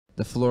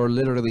The floor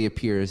literally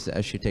appears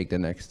as you take the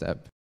next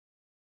step.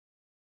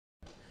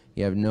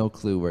 You have no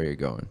clue where you're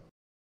going.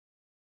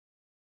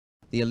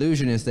 The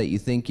illusion is that you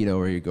think you know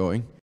where you're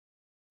going.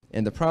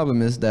 And the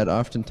problem is that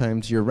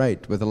oftentimes you're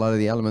right with a lot of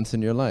the elements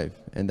in your life,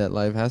 and that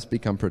life has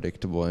become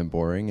predictable and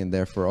boring, and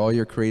therefore all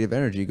your creative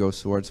energy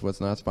goes towards what's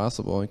not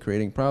possible and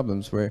creating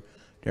problems where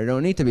there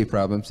don't need to be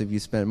problems if you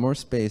spend more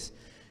space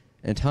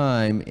and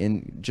time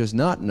in just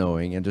not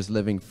knowing and just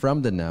living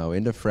from the now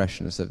in the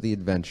freshness of the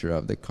adventure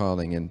of the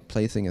calling, and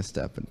placing a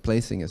step and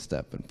placing a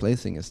step and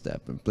placing a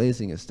step and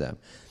placing a step,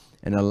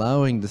 and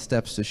allowing the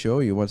steps to show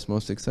you what's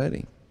most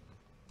exciting.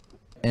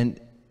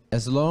 And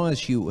as long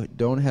as you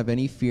don't have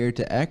any fear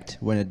to act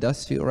when it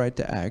does feel right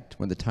to act,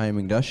 when the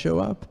timing does show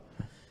up,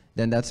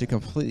 then that's a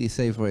completely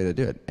safe way to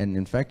do it. And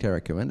in fact, I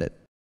recommend it.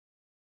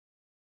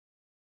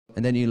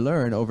 And then you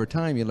learn, over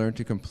time, you learn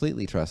to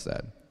completely trust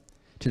that,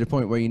 to the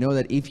point where you know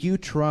that if you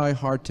try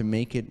hard to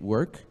make it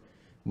work,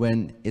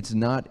 when it's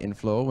not in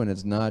flow, when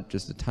it's not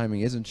just the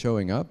timing isn't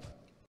showing up,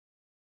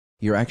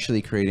 you're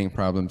actually creating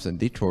problems and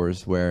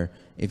detours where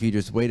if you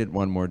just waited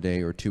one more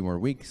day or 2 more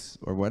weeks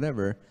or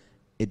whatever,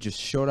 it just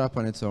showed up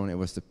on its own. It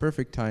was the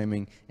perfect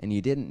timing, and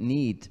you didn't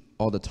need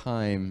all the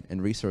time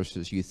and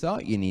resources you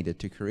thought you needed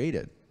to create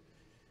it,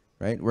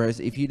 right? Whereas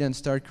if you then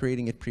start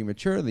creating it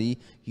prematurely,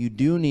 you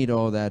do need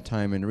all that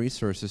time and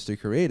resources to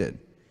create it.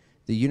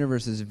 The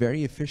universe is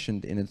very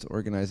efficient in its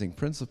organizing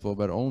principle,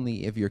 but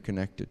only if you're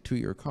connected to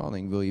your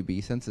calling will you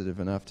be sensitive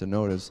enough to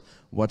notice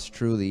what's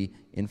truly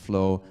in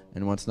flow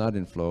and what's not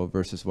in flow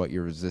versus what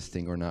you're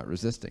resisting or not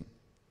resisting.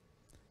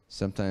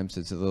 Sometimes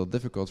it's a little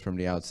difficult from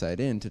the outside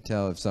in to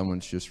tell if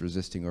someone's just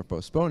resisting or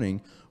postponing,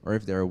 or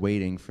if they're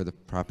waiting for the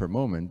proper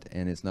moment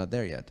and it's not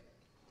there yet.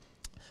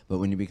 But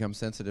when you become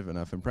sensitive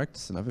enough and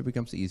practice enough, it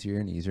becomes easier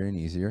and easier and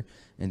easier,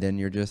 and then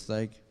you're just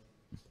like,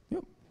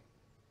 yep.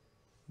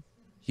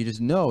 You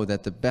just know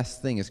that the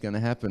best thing is going to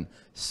happen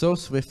so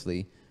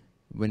swiftly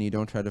when you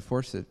don't try to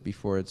force it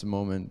before its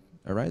moment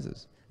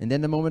arises. And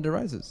then the moment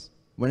arises.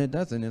 When it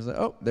doesn't, it's like,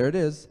 oh, there it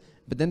is.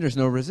 But then there's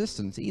no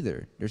resistance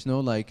either. There's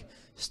no like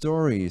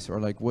stories or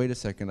like, wait a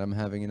second, I'm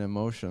having an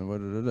emotion.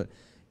 I'm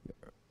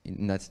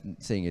not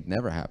saying it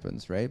never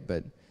happens, right?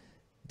 But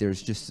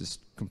there's just this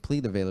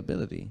complete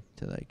availability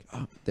to like,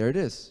 oh, there it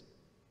is,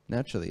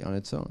 naturally on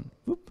its own.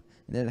 Whoop.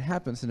 And then it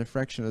happens in a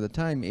fraction of the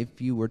time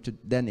if you were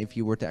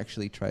to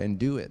actually try and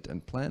do it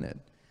and plan it.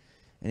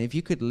 And if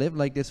you could live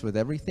like this with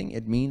everything,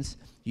 it means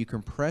you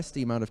compress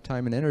the amount of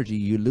time and energy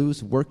you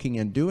lose working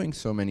and doing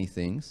so many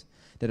things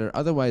that are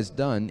otherwise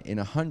done in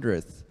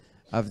 100th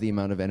of the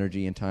amount of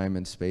energy and time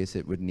and space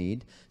it would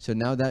need. So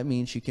now that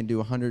means you can do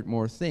 100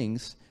 more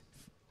things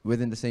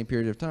within the same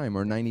period of time,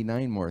 or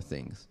 99 more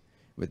things.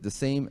 With the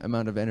same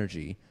amount of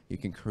energy, you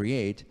can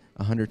create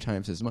 100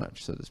 times as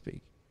much, so to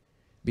speak,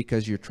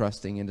 because you're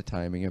trusting in the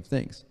timing of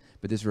things.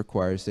 But this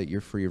requires that you're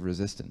free of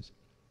resistance.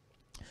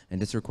 And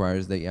this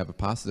requires that you have a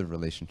positive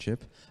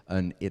relationship,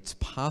 an it's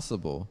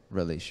possible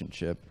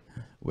relationship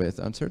with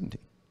uncertainty.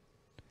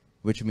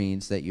 Which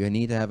means that you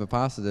need to have a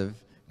positive,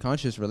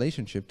 conscious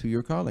relationship to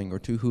your calling, or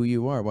to who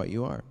you are, what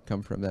you are.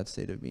 Come from that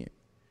state of being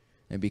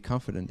and be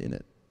confident in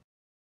it.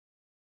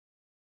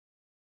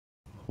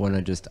 I want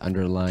to just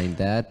underline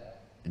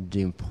that,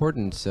 the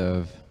importance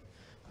of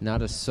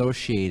not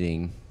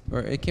associating, or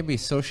it can be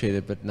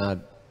associated but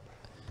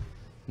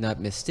not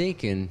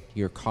mistaken,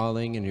 your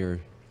calling and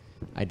your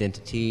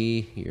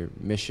identity, your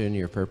mission,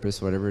 your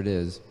purpose, whatever it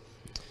is,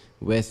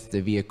 with the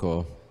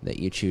vehicle that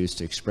you choose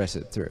to express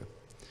it through.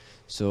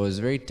 So it's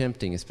very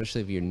tempting,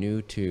 especially if you're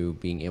new to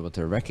being able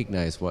to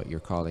recognize what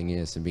your calling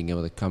is and being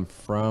able to come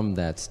from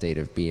that state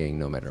of being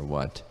no matter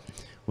what.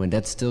 When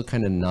that's still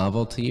kind of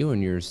novel to you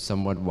and you're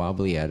somewhat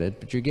wobbly at it,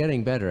 but you're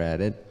getting better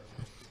at it,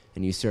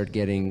 and you start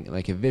getting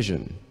like a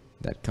vision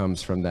that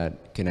comes from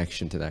that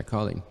connection to that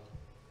calling.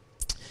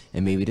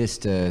 And maybe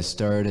just to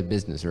start a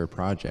business or a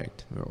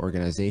project or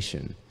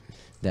organization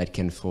that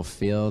can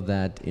fulfill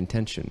that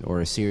intention,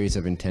 or a series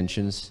of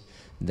intentions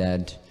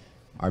that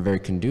are very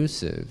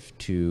conducive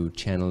to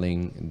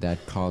channeling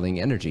that calling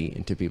energy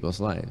into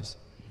people's lives.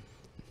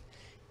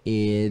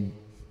 It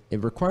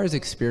requires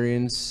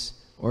experience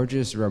or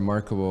just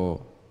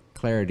remarkable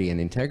clarity and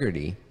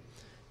integrity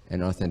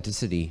and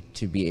authenticity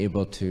to be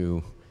able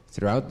to,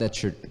 throughout that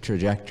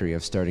trajectory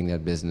of starting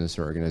that business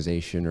or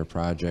organization or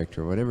project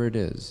or whatever it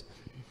is,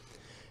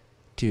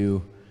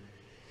 to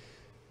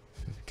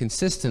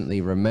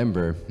consistently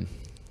remember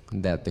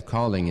that the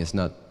calling is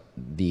not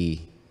the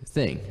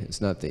thing,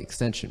 it's not the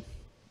extension.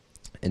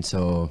 And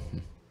so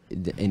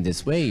in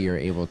this way, you're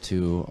able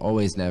to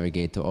always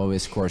navigate, to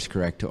always course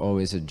correct, to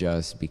always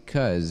adjust,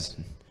 because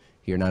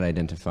you're not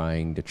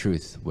identifying the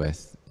truth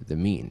with the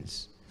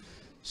means.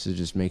 So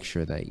just make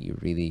sure that you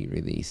really,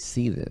 really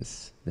see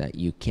this, that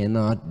you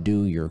cannot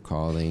do your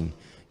calling,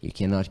 you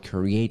cannot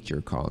create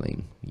your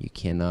calling, you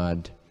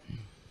cannot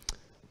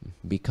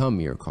become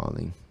your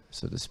calling,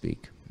 so to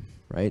speak,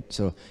 right?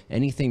 So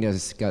anything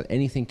that's got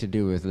anything to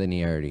do with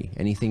linearity,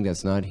 anything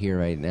that's not here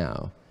right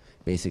now,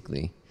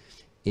 basically,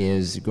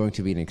 is going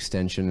to be an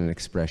extension, an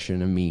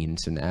expression, a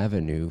means, an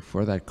avenue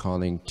for that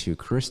calling to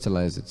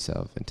crystallize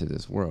itself into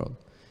this world.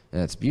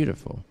 And that's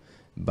beautiful.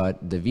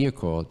 But the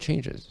vehicle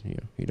changes.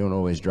 You don't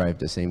always drive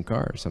the same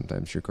car.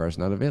 Sometimes your car's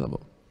not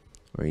available,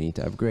 or you need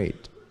to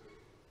upgrade.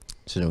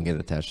 So don't get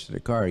attached to the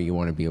car. You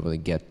want to be able to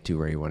get to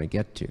where you want to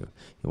get to.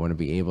 You want to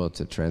be able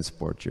to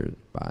transport your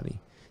body.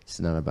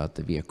 It's not about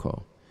the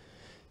vehicle.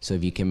 So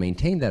if you can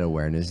maintain that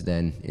awareness,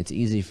 then it's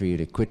easy for you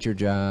to quit your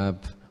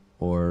job,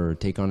 or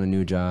take on a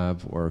new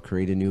job, or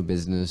create a new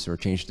business, or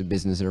change the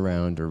business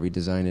around, or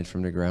redesign it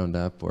from the ground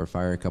up, or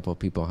fire a couple of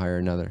people, hire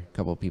another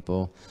couple of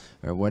people,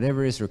 or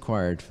whatever is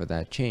required for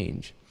that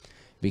change.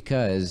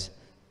 Because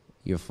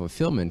your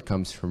fulfillment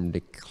comes from the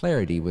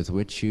clarity with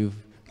which you've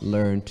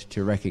learned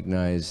to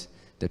recognize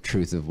the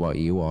truth of what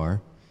you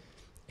are,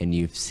 and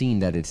you've seen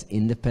that it's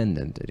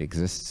independent, it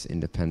exists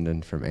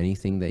independent from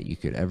anything that you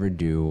could ever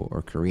do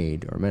or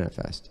create or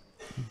manifest.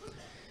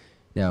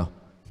 Now,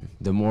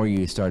 the more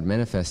you start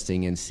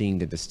manifesting and seeing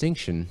the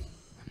distinction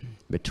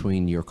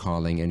between your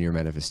calling and your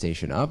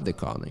manifestation of the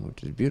calling,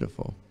 which is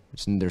beautiful.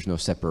 There's no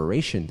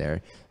separation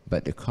there,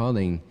 but the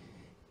calling,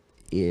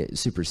 it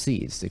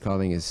supersedes. The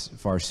calling is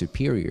far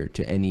superior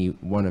to any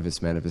one of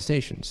its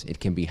manifestations. It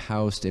can be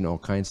housed in all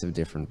kinds of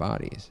different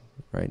bodies,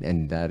 right?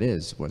 And that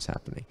is what's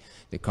happening.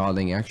 The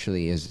calling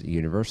actually is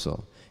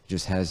universal. It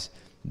just has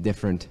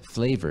different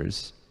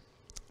flavors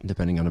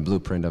depending on the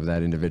blueprint of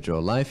that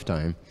individual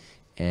lifetime.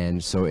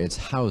 And so it's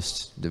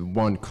housed, the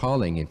one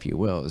calling, if you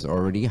will, is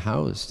already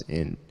housed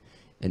in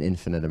an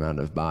infinite amount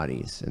of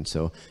bodies. And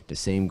so the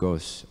same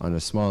goes on a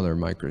smaller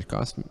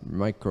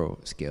micro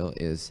scale,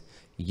 is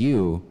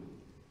you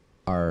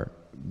are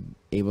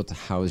able to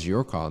house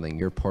your calling,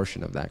 your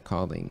portion of that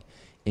calling,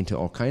 into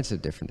all kinds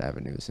of different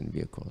avenues and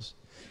vehicles.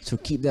 So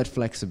keep that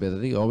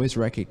flexibility. Always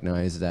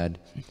recognize that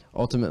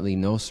ultimately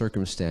no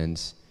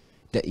circumstance,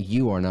 that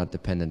you are not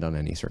dependent on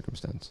any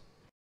circumstance.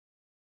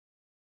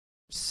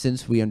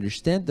 Since we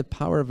understand the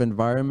power of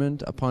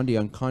environment upon the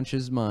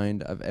unconscious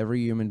mind of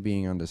every human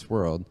being on this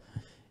world,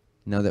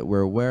 now that we're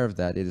aware of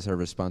that, it is our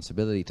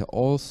responsibility to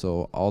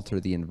also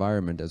alter the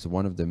environment as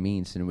one of the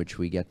means in which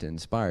we get to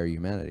inspire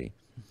humanity.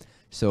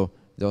 So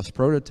those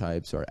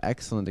prototypes are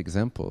excellent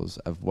examples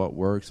of what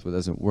works, what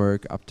doesn't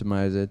work,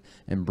 optimize it,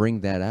 and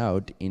bring that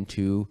out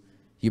into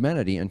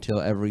humanity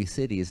until every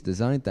city is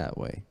designed that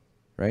way,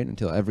 right?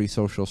 Until every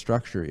social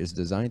structure is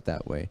designed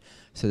that way,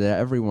 so that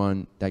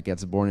everyone that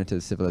gets born into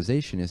the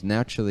civilization is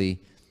naturally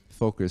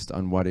focused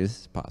on what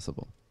is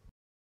possible.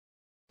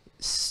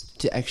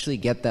 To actually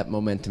get that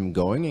momentum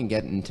going and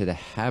get into the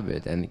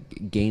habit and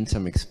gain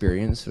some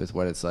experience with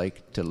what it's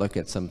like to look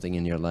at something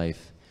in your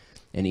life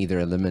and either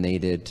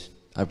eliminate it,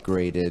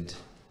 upgrade it,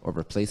 or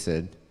replace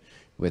it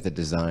with a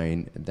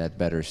design that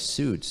better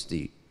suits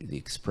the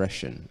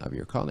expression of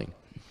your calling.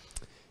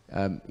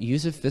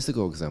 Use a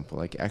physical example,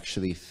 like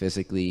actually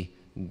physically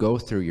go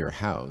through your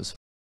house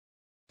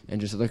and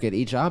just look at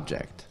each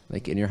object,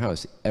 like in your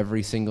house,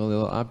 every single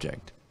little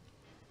object.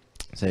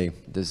 Say,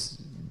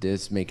 does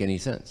this make any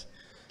sense?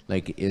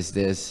 Like, is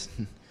this,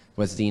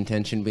 what's the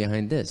intention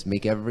behind this?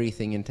 Make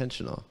everything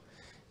intentional.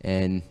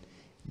 And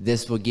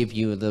this will give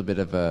you a little bit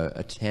of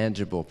a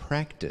tangible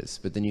practice,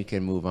 but then you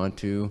can move on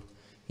to,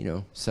 you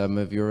know, some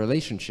of your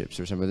relationships,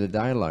 or some of the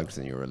dialogues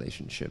in your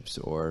relationships,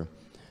 or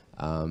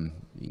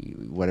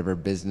whatever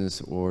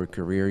business or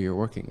career you're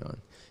working on.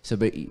 So,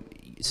 but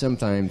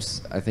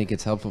sometimes I think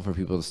it's helpful for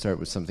people to start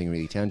with something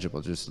really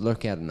tangible. Just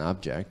look at an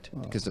object,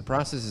 because the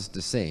process is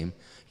the same.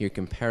 You're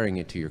comparing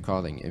it to your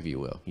calling, if you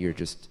will. You're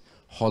just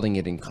holding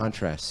it in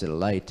contrast to the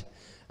light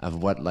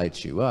of what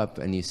lights you up,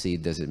 and you see,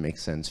 does it make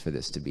sense for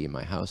this to be in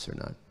my house or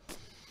not?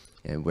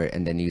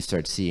 And then you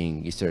start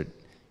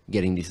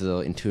getting these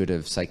little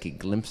intuitive psychic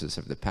glimpses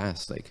of the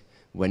past, like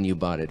when you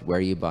bought it, where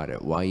you bought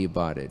it, why you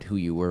bought it, who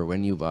you were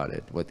when you bought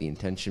it, what the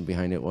intention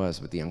behind it was,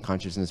 what the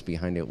unconsciousness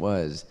behind it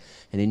was.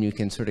 And then you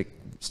can sort of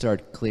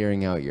start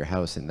clearing out your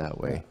house in that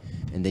way.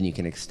 And then you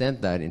can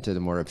extend that into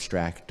the more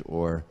abstract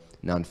or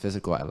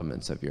non-physical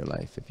elements of your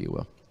life, if you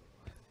will.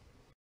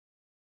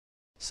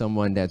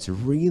 Someone that's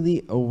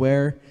really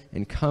aware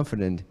and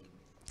confident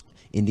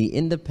in the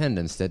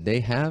independence that they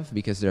have,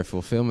 because their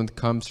fulfillment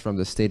comes from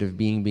the state of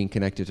being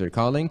connected to their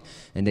calling,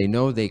 and they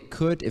know they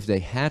could, if they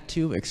had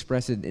to,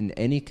 express it in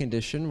any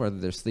condition, whether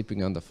they're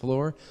sleeping on the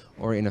floor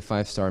or in a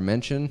 5-star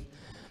mansion,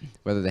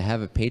 whether they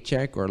have a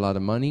paycheck or a lot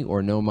of money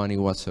or no money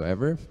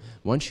whatsoever.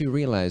 Once you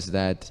realize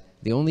that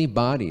the only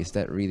bodies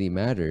that really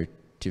matter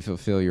to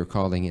fulfill your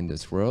calling in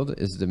this world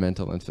is the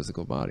mental and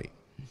physical body.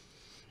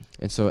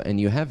 And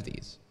you have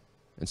these,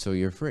 and so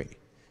you're free.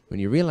 When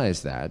you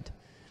realize that,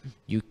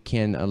 you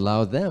can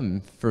allow them,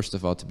 first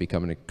of all, to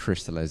become a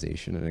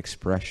crystallization, an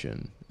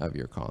expression of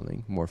your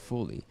calling more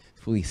fully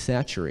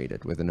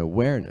saturated with an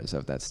awareness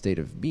of that state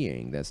of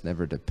being that's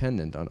never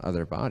dependent on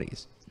other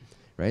bodies,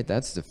 right?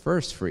 That's the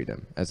first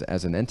freedom as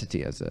an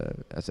entity, as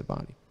a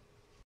body.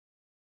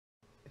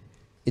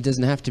 It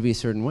doesn't have to be a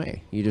certain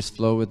way. You just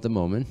flow with the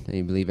moment, and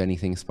you believe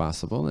anything's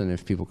possible, and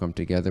if people come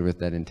together with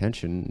that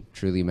intention,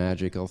 truly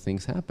magical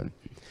things happen.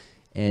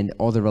 And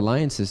all the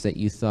reliances that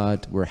you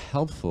thought were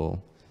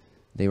helpful,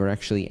 they were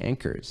actually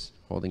anchors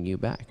holding you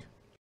back.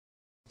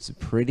 It's a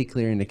pretty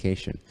clear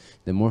indication.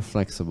 The more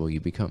flexible you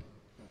become.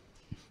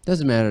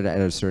 Doesn't matter that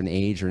at a certain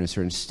age or in a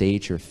certain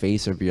stage or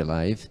phase of your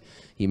life,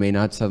 you may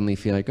not suddenly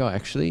feel like, oh,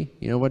 actually,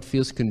 you know what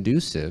feels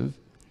conducive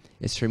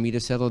is for me to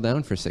settle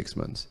down for 6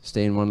 months,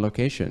 stay in one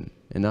location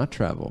and not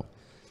travel,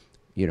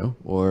 you know,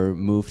 or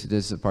move to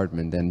this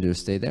apartment and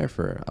just stay there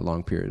for a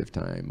long period of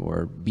time,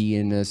 or be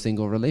in a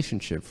single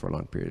relationship for a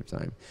long period of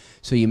time.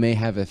 So you may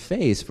have a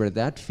phase where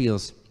that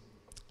feels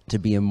to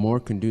be a more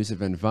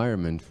conducive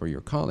environment for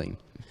your calling,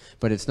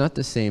 but it's not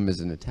the same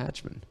as an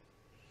attachment.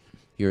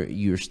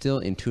 You're still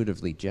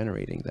intuitively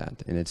generating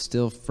that, and it's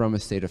still from a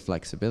state of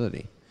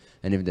flexibility.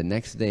 And if the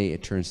next day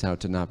it turns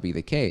out to not be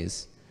the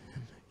case,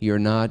 you're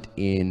not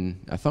in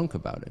a funk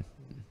about it,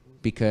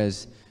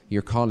 because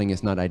your calling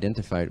is not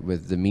identified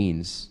with the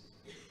means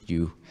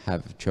you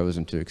have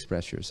chosen to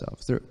express yourself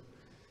through.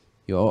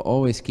 You'll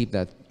always keep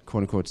that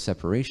quote-unquote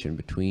separation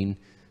between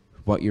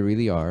what you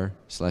really are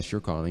 /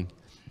 your calling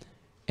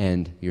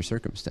and your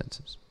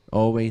circumstances.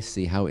 Always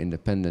see how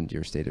independent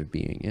your state of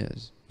being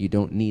is. You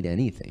don't need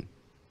anything.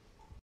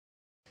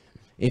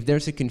 If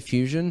there's a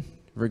confusion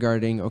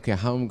regarding, okay,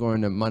 how I'm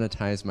going to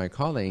monetize my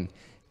calling,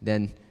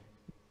 then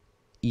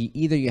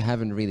either you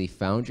haven't really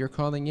found your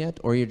calling yet,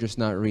 or you're just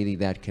not really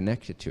that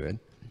connected to it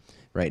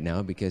right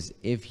now, because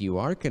if you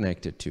are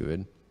connected to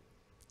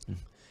it,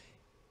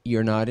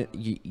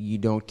 you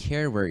don't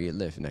care where you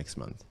live next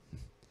month.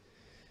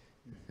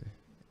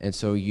 And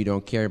so you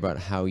don't care about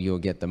how you'll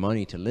get the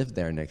money to live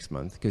there next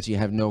month, because you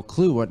have no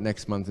clue what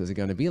next month is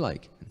going to be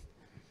like.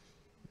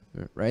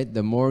 Right?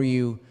 The more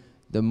you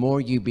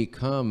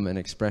become an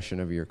expression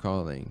of your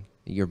calling.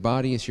 Your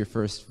body is your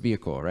first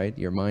vehicle, right?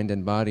 Your mind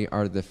and body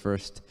are the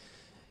first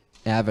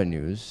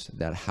avenues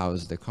that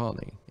house the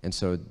calling. And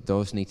so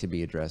those need to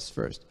be addressed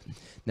first.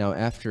 Now,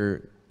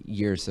 after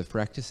years of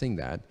practicing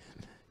that,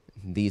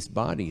 these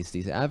bodies,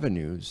 these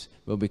avenues,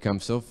 will become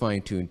so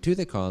fine-tuned to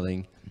the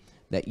calling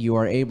that you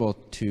are able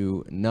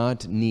to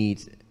not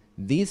need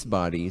these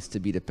bodies to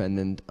be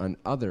dependent on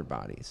other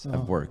bodies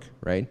of work,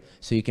 right?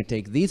 So you can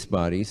take these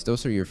bodies,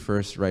 those are your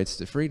first rights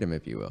to freedom,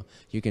 if you will.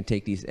 You can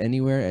take these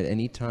anywhere at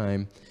any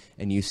time,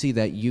 and you see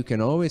that you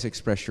can always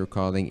express your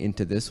calling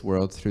into this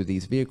world through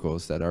these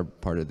vehicles that are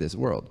part of this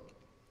world.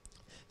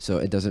 So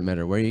it doesn't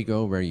matter where you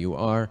go, where you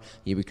are,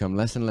 you become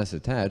less and less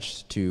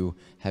attached to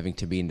having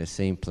to be in the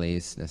same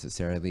place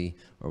necessarily,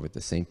 or with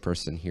the same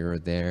person here or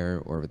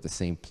there, or with the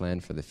same plan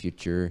for the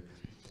future.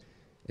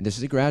 And this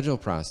is a gradual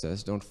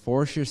process. Don't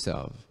force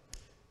yourself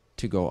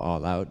to go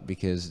all out,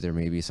 because there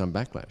may be some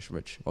backlash,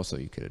 which also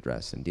you could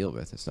address and deal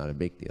with. It's not a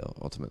big deal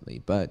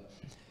ultimately, but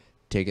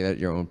take it at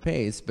your own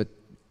pace, but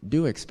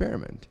do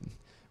experiment.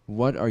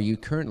 What are you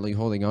currently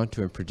holding on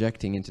to and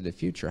projecting into the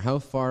future? How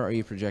far are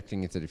you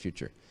projecting into the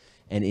future?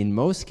 And in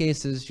most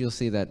cases, you'll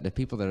see that the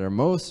people that are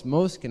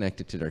most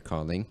connected to their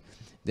calling,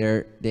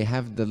 they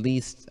have the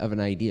least of an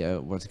idea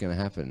what's going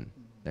to happen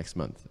next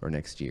month or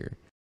next year.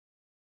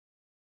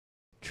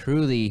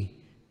 Truly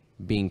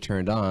being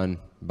turned on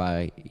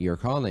by your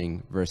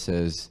calling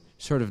versus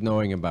sort of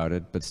knowing about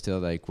it, but still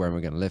like, where am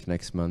I going to live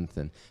next month?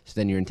 And so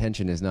then your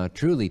intention is not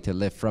truly to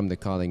live from the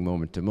calling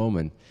moment to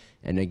moment.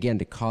 And again,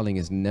 the calling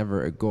is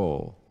never a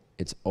goal.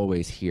 It's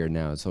always here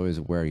now. It's always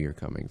where you're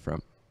coming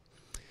from.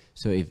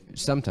 So if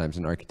sometimes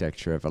in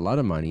architecture, if a lot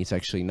of money, it's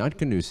actually not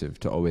conducive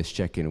to always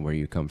check in where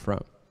you come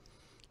from,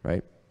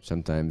 right?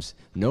 Sometimes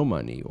no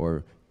money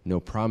or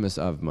no promise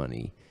of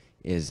money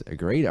is a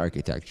great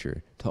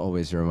architecture to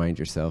always remind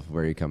yourself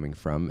where you're coming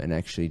from and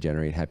actually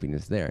generate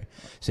happiness there.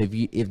 So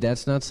if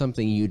that's not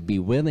something you'd be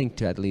willing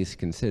to at least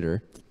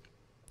consider,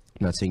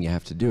 I'm not saying you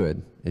have to do it.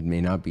 It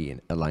may not be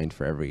aligned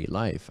for every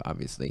life,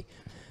 obviously,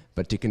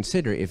 but to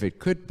consider if it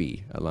could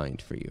be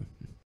aligned for you.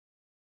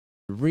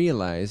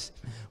 Realize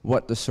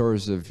what the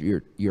source of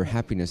your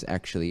happiness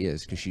actually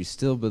is, because you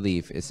still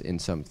believe it's in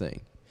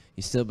something.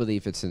 You still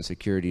believe it's in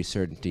security,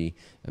 certainty,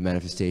 a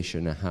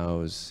manifestation, a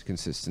house,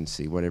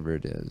 consistency, whatever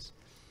it is.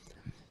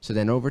 So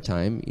then over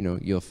time, you know,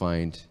 you'll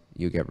find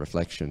you get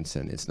reflections,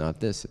 and it's not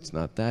this, it's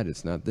not that,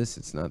 it's not this,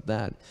 it's not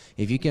that.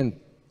 If you can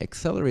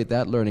accelerate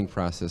that learning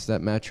process,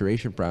 that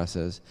maturation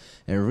process,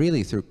 and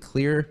really through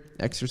clear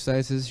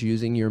exercises,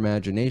 using your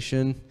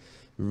imagination,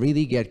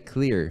 really get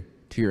clear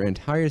to your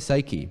entire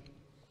psyche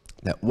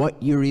that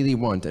what you really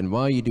want and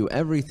why you do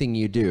everything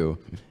you do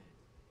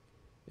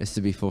is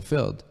to be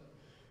fulfilled.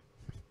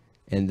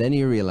 And then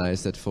you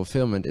realize that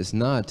fulfillment is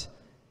not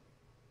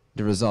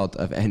the result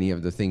of any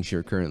of the things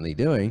you're currently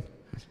doing.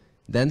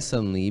 Then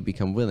suddenly you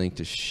become willing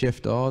to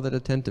shift all that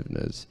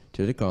attentiveness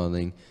to the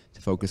calling,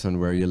 to focus on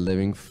where you're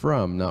living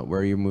from, not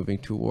where you're moving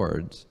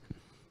towards.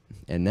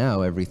 And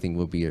now everything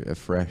will be a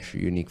fresh,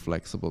 unique,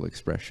 flexible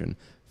expression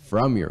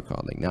from your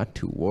calling, not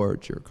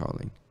towards your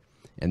calling.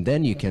 And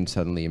then you can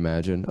suddenly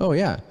imagine, oh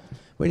yeah,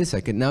 wait a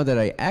second, now that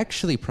I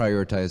actually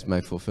prioritize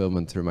my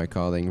fulfillment through my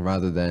calling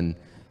rather than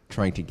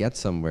trying to get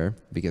somewhere,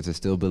 because I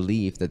still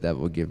believe that that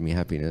will give me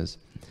happiness.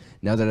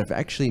 Now that I've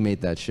actually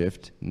made that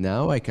shift,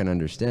 now I can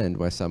understand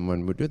why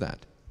someone would do that.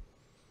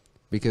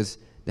 Because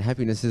the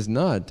happiness is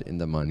not in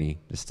the money,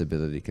 the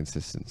stability,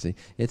 consistency.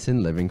 It's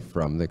in living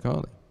from the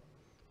calling.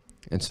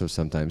 And so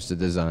sometimes the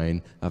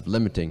design of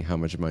limiting how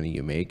much money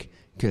you make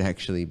could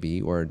actually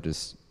be, or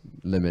just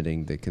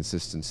limiting the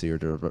consistency or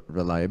the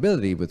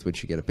reliability with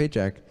which you get a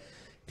paycheck,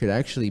 could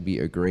actually be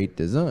a great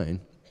design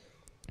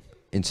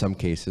in some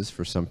cases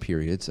for some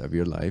periods of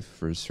your life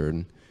for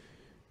certain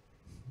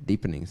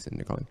deepenings in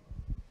the calling.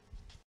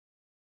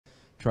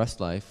 Trust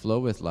life, flow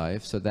with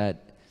life, so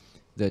that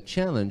the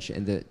challenge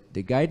and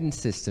the guidance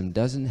system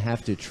doesn't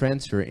have to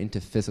transfer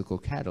into physical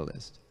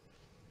catalyst,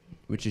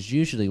 which is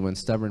usually when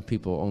stubborn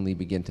people only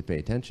begin to pay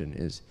attention,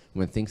 is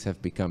when things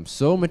have become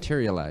so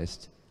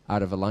materialized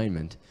out of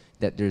alignment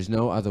that there's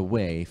no other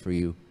way for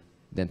you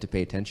than to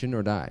pay attention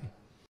or die,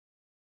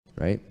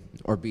 right?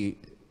 Or be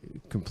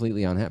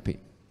completely unhappy.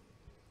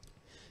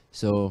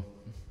 So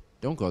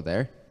don't go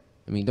there.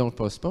 I mean, don't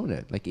postpone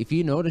it. Like, if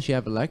you notice you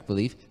have a lack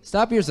belief,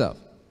 stop yourself.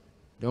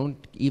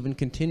 Don't even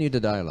continue the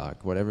dialogue,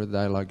 whatever the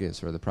dialogue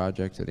is, or the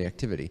project or the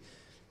activity.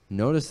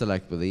 Notice the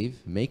lack belief,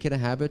 make it a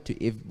habit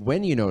to,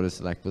 when you notice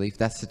the lack belief,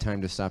 that's the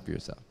time to stop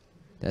yourself.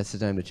 That's the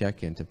time to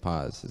check in, to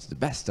pause. It's the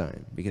best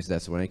time, because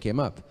that's when it came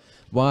up.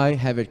 Why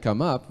have it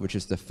come up, which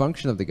is the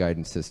function of the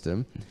guidance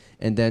system,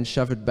 and then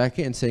shove it back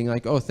in, saying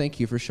like, oh, thank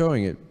you for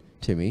showing it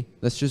to me.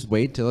 Let's just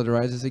wait till it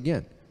arises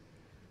again.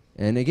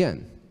 And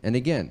again, and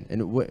again.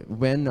 And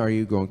when are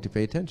you going to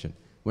pay attention?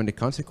 When the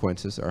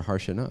consequences are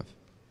harsh enough.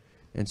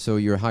 And so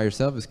your higher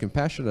self is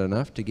compassionate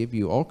enough to give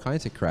you all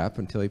kinds of crap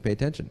until you pay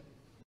attention.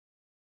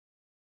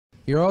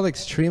 You're all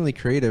extremely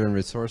creative and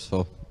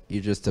resourceful.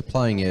 You're just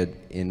applying it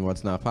in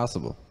what's not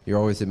possible. You're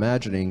always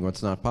imagining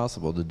what's not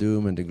possible, the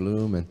doom and the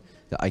gloom and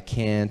the I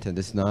can't and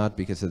it's not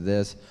because of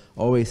this.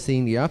 Always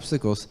seeing the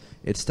obstacles.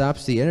 It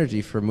stops the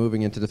energy from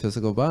moving into the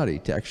physical body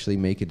to actually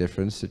make a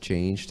difference, to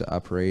change, to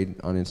operate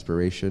on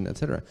inspiration,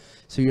 etc.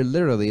 So you're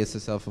literally, it's a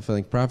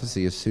self-fulfilling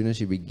prophecy. As soon as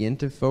you begin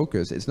to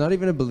focus, it's not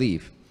even a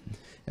belief.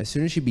 As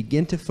soon as you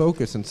begin to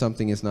focus on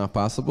something is not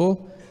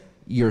possible,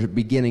 you're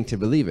beginning to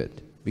believe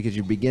it, because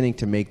you're beginning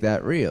to make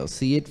that real.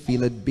 See it,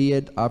 feel it, be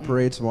it,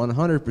 operates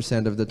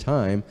 100% of the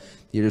time.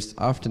 You just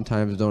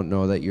oftentimes don't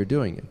know that you're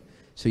doing it.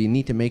 So you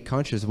need to make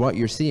conscious what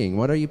you're seeing.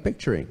 What are you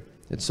picturing?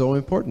 It's so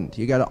important.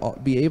 You got to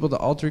be able to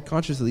alter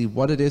consciously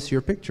what it is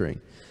you're picturing.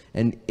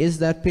 And is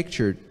that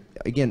picture,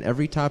 again,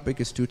 every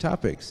topic is two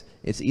topics.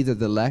 It's either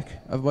the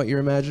lack of what you're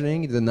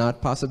imagining, the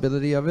not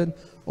possibility of it,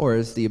 or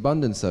it's the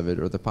abundance of it,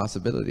 or the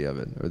possibility of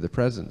it, or the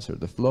presence, or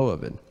the flow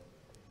of it.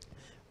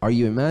 Are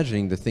you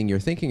imagining the thing you're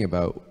thinking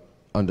about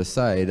on the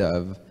side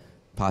of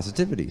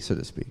positivity, so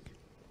to speak?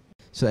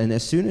 So, and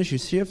as soon as you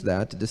shift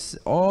that,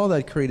 all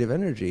that creative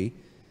energy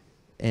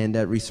and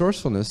that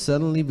resourcefulness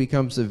suddenly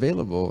becomes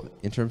available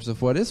in terms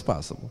of what is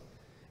possible.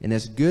 And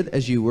as good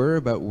as you were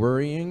about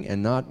worrying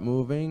and not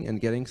moving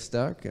and getting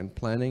stuck and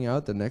planning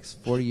out the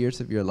next 40 years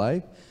of your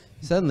life,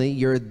 suddenly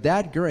you're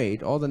that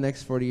great, all the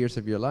next 40 years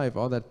of your life,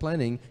 all that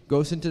planning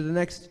goes into the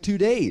next 2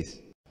 days.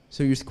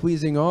 So you're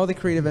squeezing all the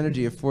creative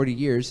energy of 40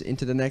 years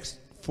into the next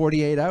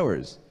 48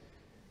 hours.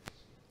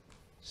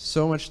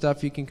 So much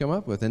stuff you can come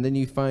up with. And then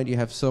you find you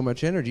have so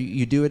much energy,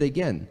 you do it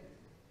again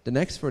the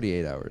next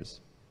 48 hours,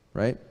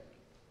 right?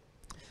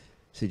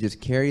 So you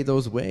just carry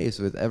those waves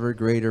with ever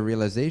greater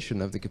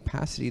realization of the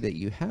capacity that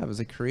you have as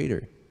a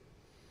creator.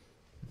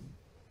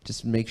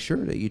 Just make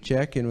sure that you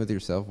check in with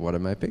yourself. What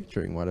am I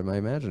picturing? What am I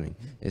imagining?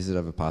 Is it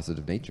of a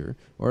positive nature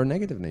or a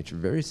negative nature?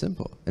 Very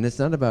simple. And it's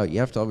not about you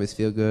have to always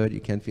feel good,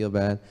 you can't feel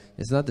bad.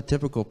 It's not the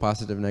typical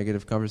positive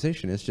negative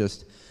conversation. It's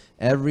just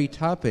every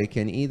topic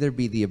can either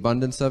be the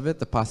abundance of it,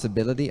 the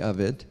possibility of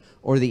it,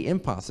 or the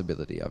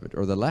impossibility of it,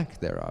 or the lack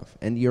thereof.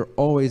 And you're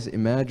always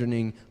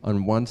imagining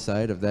on one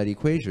side of that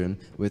equation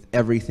with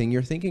everything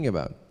you're thinking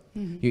about.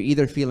 You're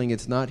either feeling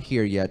it's not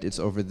here yet, it's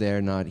over there,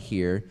 not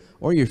here,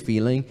 or you're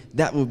feeling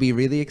that will be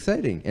really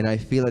exciting, and I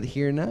feel it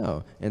here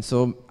now. And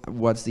so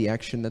what's the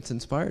action that's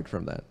inspired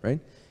from that, right?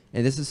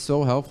 And this is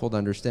so helpful to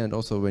understand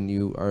also when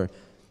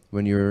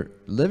you're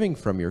living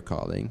from your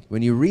calling,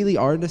 when you really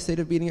are in the state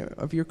of being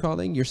of your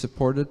calling, you're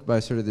supported by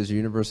sort of this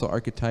universal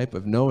archetype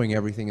of knowing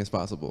everything is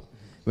possible.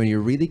 When you're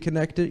really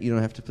connected, you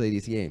don't have to play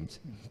these games.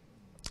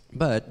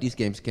 But these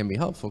games can be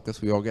helpful because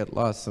we all get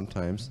lost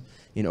sometimes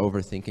in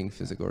overthinking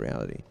physical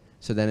reality.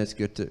 So then it's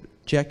good to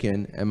check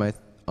in, am I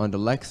on the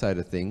lack side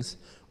of things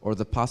or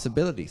the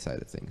possibility side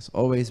of things?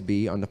 Always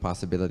be on the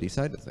possibility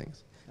side of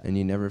things. And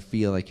you never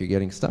feel like you're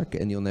getting stuck,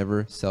 and you'll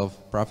never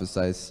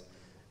self-prophesize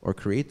or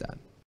create that.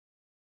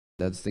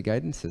 That's the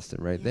guidance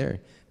system right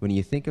there. When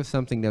you think of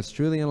something that's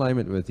truly in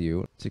alignment with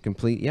you, it's a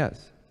complete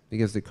yes.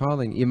 Because the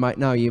calling, you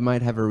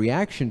might have a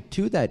reaction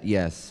to that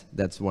yes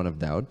that's one of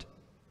doubt,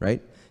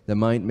 right? The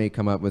mind may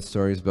come up with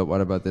stories, but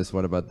what about this,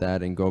 what about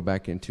that, and go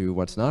back into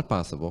what's not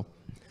possible.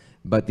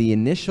 But the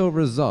initial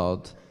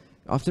result,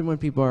 often when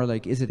people are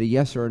like, is it a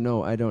yes or a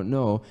no, I don't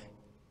know,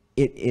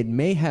 it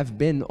may have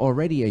been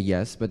already a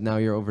yes, but now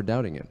you're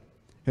over-doubting it.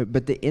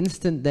 But the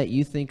instant that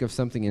you think of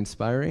something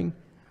inspiring,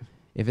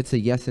 if it's a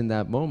yes in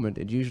that moment,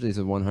 it usually is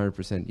a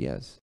 100%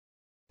 yes.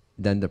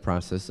 Then the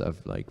process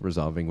of like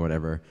resolving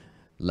whatever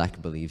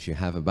lack beliefs you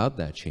have about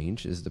that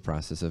change is the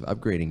process of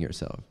upgrading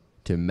yourself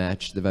to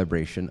match the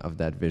vibration of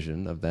that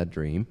vision, of that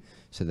dream,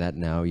 so that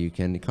now you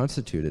can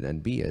constitute it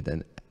and be it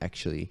and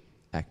actually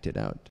act it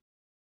out.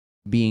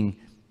 Being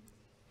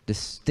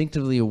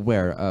distinctively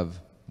aware of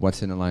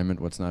what's in alignment,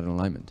 what's not in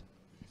alignment.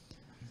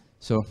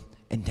 So,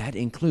 and that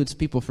includes,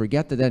 people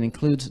forget that that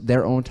includes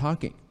their own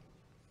talking,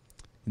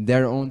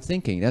 their own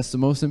thinking. That's the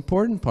most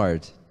important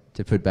part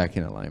to put back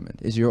in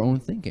alignment, is your own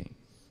thinking,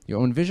 your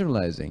own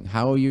visualizing,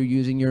 how you're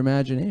using your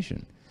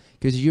imagination.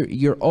 Because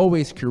you're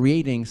always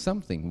creating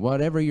something.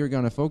 Whatever you're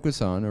going to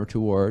focus on or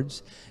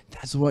towards,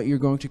 that's what you're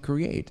going to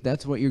create.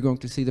 That's what you're going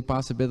to see the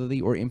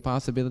possibility or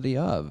impossibility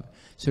of.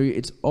 So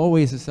it's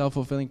always a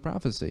self-fulfilling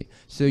prophecy.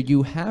 So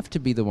you have to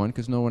be the one,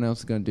 because no one else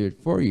is going to do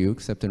it for you,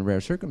 except in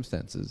rare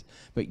circumstances.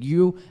 But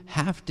you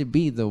have to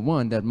be the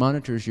one that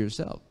monitors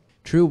yourself.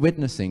 True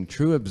witnessing,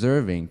 true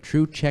observing,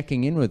 true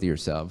checking in with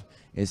yourself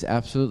is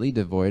absolutely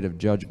devoid of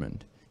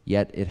judgment,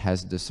 yet it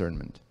has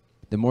discernment.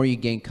 The more you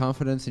gain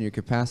confidence in your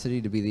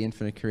capacity to be the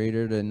infinite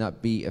creator, to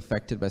not be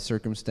affected by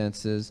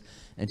circumstances,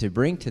 and to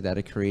bring to that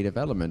a creative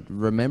element,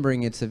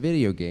 remembering it's a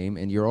video game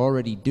and you're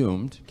already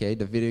doomed, okay?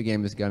 The video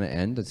game is going to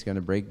end, it's going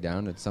to break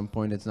down, at some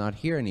point it's not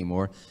here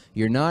anymore.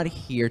 You're not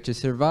here to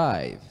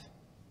survive.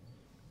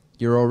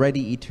 You're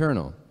already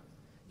eternal.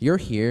 You're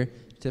here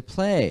to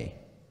play.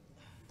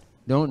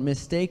 Don't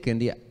mistake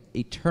the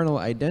eternal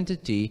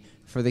identity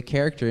for the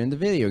character in the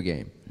video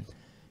game.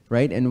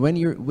 Right? And when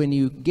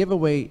you give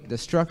away the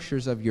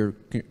structures of your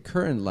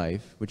current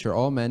life, which are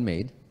all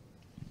man-made,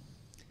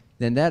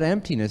 then that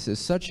emptiness is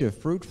such a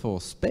fruitful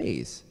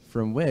space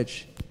from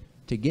which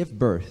to give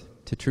birth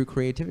to true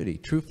creativity,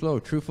 true flow,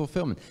 true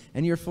fulfillment.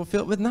 And you're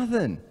fulfilled with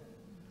nothing.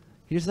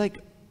 You're just like,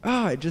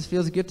 it just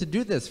feels good to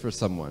do this for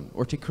someone,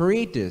 or to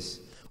create this,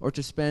 or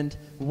to spend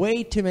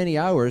way too many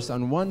hours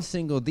on one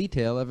single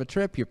detail of a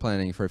trip you're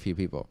planning for a few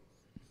people,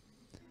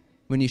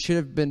 when you should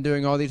have been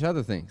doing all these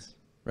other things,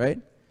 right?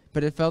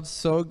 But it felt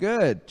so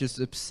good, just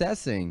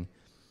obsessing.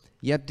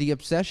 Yet the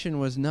obsession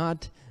was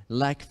not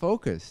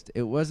lack-focused.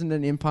 It wasn't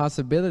an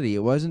impossibility. It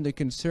wasn't a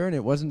concern.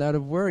 It wasn't out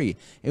of worry.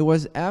 It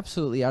was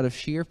absolutely out of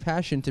sheer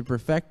passion to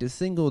perfect a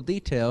single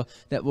detail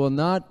that will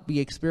not be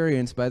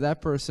experienced by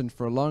that person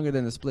for longer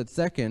than a split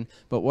second,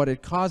 but what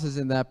it causes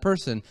in that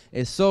person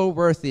is so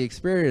worth the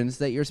experience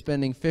that you're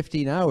spending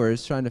 15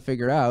 hours trying to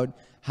figure out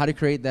how to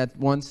create that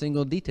one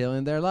single detail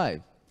in their life.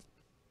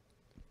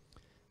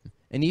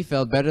 And you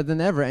felt better than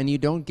ever, and you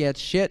don't get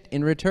shit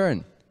in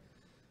return.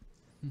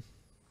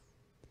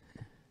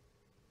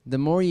 The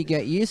more you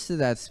get used to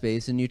that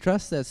space and you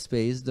trust that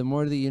space, the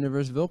more the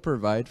universe will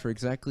provide for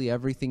exactly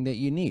everything that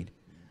you need.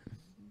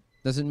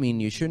 Doesn't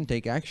mean you shouldn't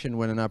take action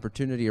when an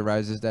opportunity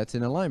arises that's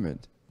in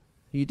alignment.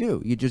 You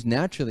do. You just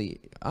naturally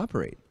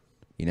operate.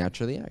 You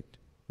naturally act.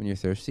 When you're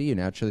thirsty, you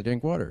naturally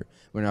drink water.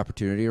 When an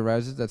opportunity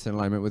arises that's in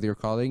alignment with your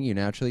calling, you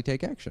naturally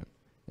take action.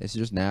 It's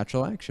just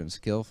natural action,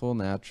 skillful,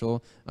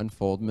 natural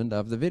unfoldment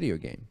of the video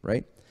game,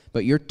 right?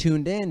 But you're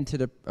tuned in to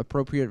the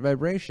appropriate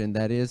vibration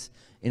that is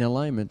in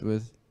alignment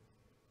with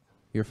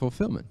your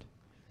fulfillment.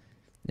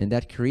 And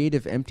that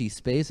creative empty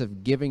space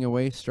of giving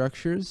away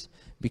structures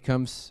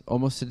becomes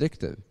almost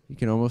addictive. You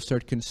can almost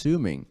start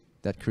consuming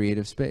that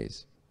creative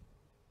space.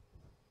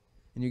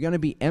 And you're going to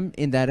be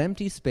in that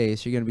empty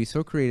space, you're going to be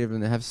so creative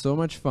and have so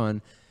much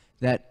fun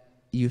that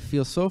you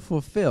feel so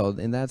fulfilled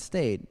in that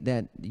state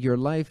that your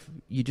life,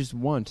 you just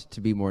want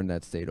to be more in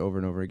that state over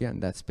and over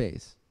again, that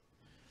space.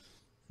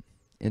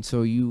 And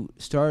so you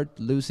start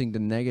losing the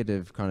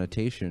negative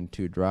connotation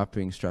to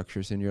dropping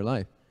structures in your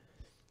life.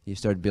 You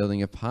start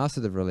building a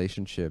positive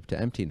relationship to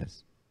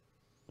emptiness,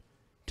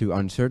 to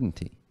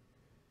uncertainty,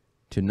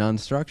 to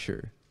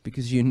non-structure,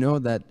 because you know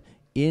that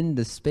in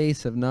the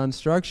space of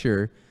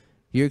non-structure,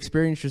 you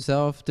experience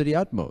yourself to the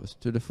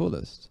utmost, to the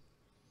fullest.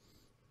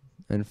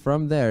 And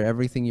from there,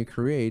 everything you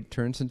create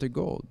turns into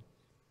gold.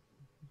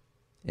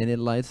 And it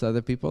lights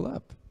other people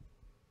up.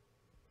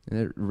 And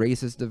it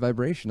raises the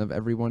vibration of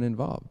everyone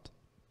involved,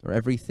 or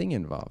everything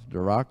involved. The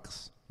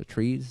rocks, the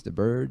trees, the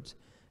birds,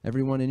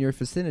 everyone in your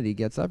vicinity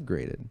gets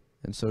upgraded.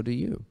 And so do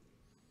you.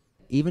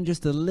 Even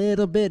just a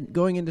little bit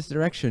going in this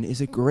direction is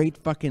a great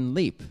fucking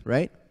leap,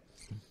 right?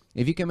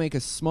 If you can make a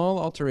small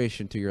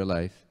alteration to your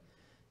life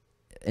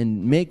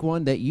and make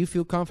one that you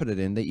feel confident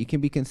in, that you can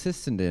be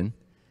consistent in,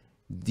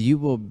 you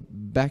will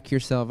back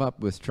yourself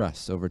up with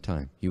trust over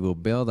time. You will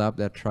build up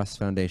that trust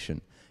foundation.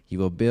 You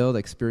will build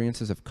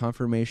experiences of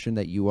confirmation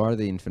that you are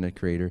the infinite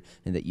creator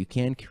and that you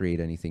can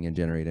create anything and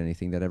generate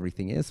anything, that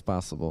everything is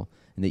possible,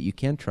 and that you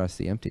can trust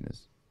the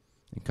emptiness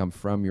and come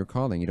from your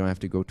calling. You don't have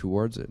to go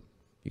towards it.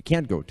 You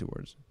can't go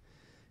towards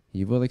it.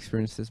 You will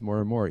experience this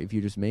more and more if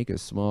you just make a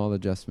small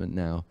adjustment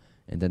now,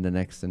 and then the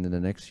next, and then the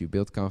next. You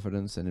build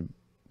confidence, and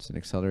it's an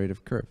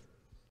accelerative curve.